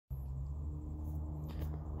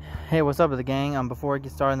Hey, what's up with the gang? Before I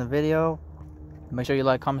get started in the video, make sure you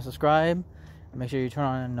like, comment, subscribe. Make sure you turn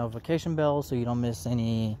on the notification bell so you don't miss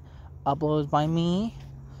any uploads by me.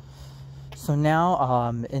 So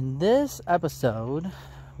now, in this episode,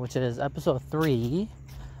 which is episode 3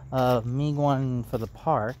 of me going for the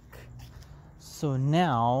park. So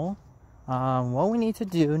now, what we need to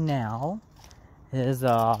do now is,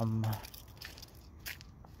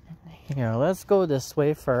 here, let's go this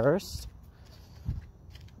way first.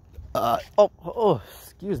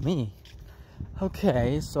 Excuse me.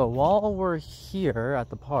 Okay, so while we're here at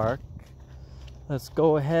the park, let's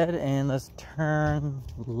go ahead and let's turn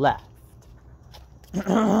left.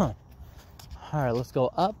 Alright, let's go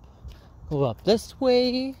up this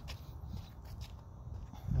way.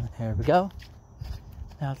 There we go.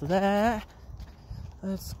 After that,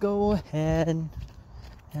 let's go ahead and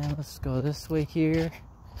let's go this way here.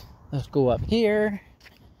 Let's go up here,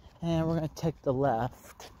 and we're going to take the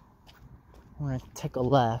left. We're going to take a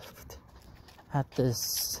left at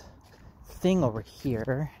this thing over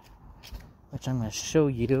here, which I'm going to show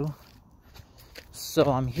you. So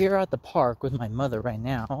I'm here at the park with my mother right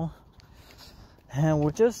now, and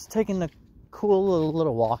we're just taking a cool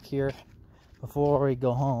little walk here before we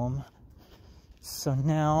go home. So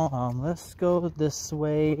now, let's go this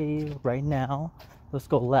way right now. Let's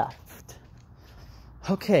go left.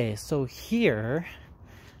 Okay, so here,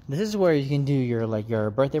 this is where you can do your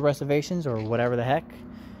birthday reservations or whatever the heck.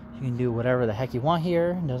 You can do whatever the heck you want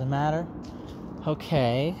here. Doesn't matter.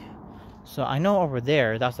 Okay, so I know over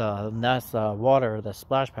there that's water, the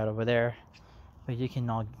splash pad over there, but you can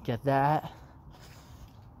all get that.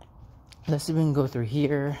 Let's see if we can go through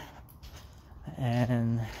here,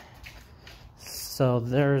 and so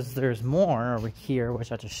there's more over here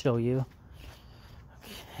which I have to show you.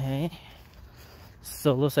 Okay.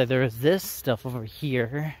 So it looks like there's this stuff over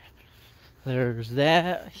here. There's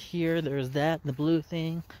that here. There's that, the blue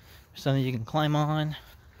thing. Something you can climb on.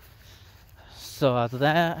 So after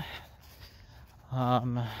that,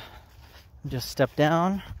 just step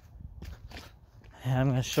down. And I'm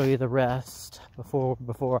going to show you the rest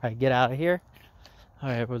before I get out of here.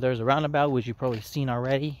 Alright, well, there's a roundabout, which you've probably seen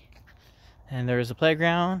already. And there's a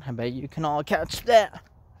playground. I bet you can all catch that.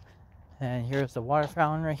 And here's the water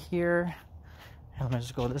fountain right here. I'm gonna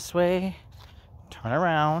just go this way, turn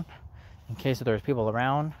around, in case there's people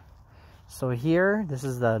around. So here, this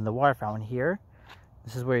is the water fountain here.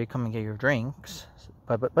 This is where you come and get your drinks.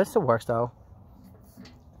 But it still works though.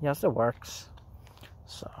 Yeah, it still works.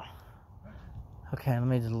 So, okay, let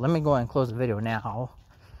me go ahead and close the video now.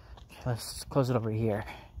 Okay, let's close it over here.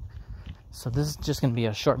 So this is just gonna be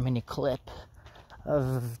a short mini clip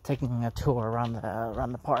of taking a tour around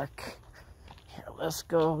the park. Here, let's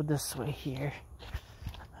go this way here.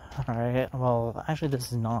 Alright, well, actually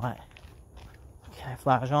this is not. Okay,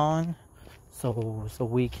 flash on, so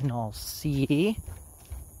we can all see.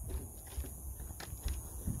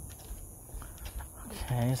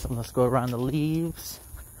 Okay, so let's go around the leaves.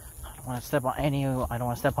 I don't want to step on any, I don't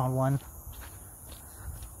want to step on one.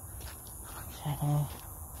 Okay,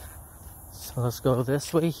 so let's go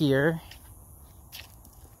this way here.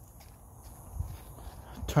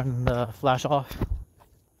 Turn the flash off.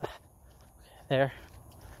 There.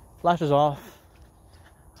 Flash is off.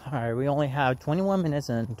 Alright, we only have 21 minutes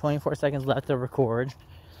and 24 seconds left to record.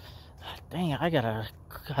 Dang, I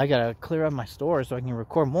gotta clear up my storage so I can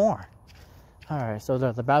record more. Alright, so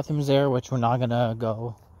the bathroom's there, which we're not gonna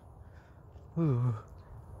go. Ooh.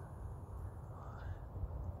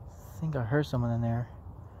 I think I heard someone in there.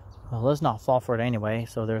 Well, let's not fall for it anyway.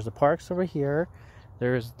 So there's the parks over here.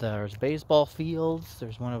 There's baseball fields.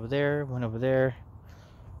 There's one over there, one over there.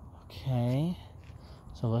 Okay.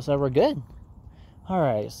 So looks like we're good.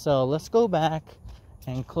 Alright, so let's go back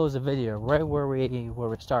and close the video right where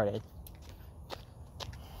we started.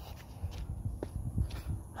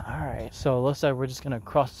 Alright, so it looks like we're just gonna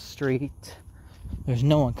cross the street. There's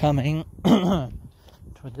no one coming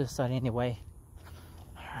toward this side anyway.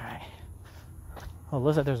 Alright. Oh, it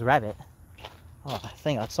looks like there's a rabbit. Oh, I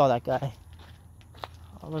think I saw that guy.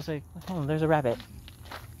 Oh, it looks like, oh, there's a rabbit.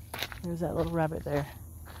 There's that little rabbit there.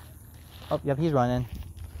 Oh, yep, he's running.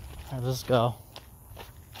 Alright, let's go.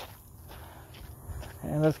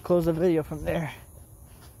 And let's close the video from there.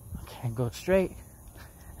 Okay, go straight.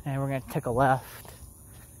 And we're going to take a left.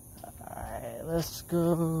 Alright, let's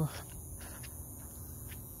go.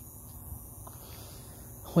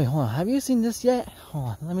 Wait, hold on. Have you seen this yet? Hold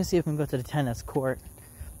on. Let me see if we can go to the tennis court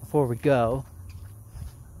before we go.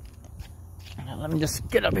 Now, let me just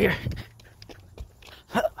get up here.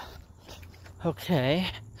 Okay.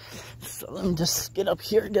 So let me just get up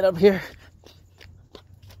here.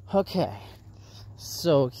 Okay.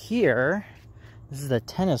 So here, this is the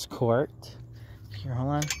tennis court. Here,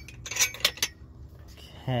 hold on.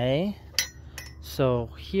 Okay.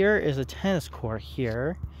 So here is a tennis court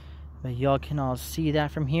here. But y'all can all see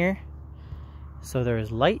that from here. So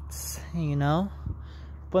there's lights, you know,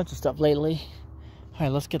 a bunch of stuff lately. All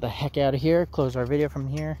right, let's get the heck out of here. Close our video from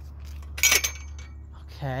here.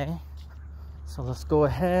 Okay. So let's go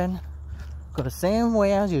ahead. Go the same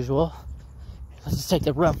way as usual. Let's just take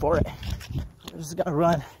the run for it. We're just gonna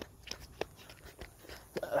run.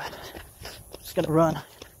 Just gonna run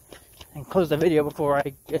and close the video before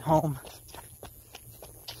I get home.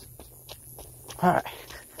 Alright,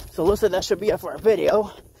 so listen, that should be it for our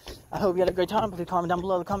video. I hope you had a great time. Please comment down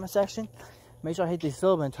below in the comment section. Make sure I hit the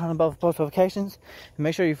sub and turn on both post notifications. And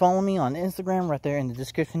make sure you follow me on Instagram right there in the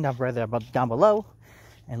description down below.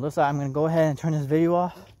 And listen, I'm gonna go ahead and turn this video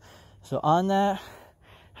off. So on that,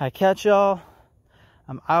 I catch y'all.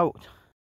 I'm out.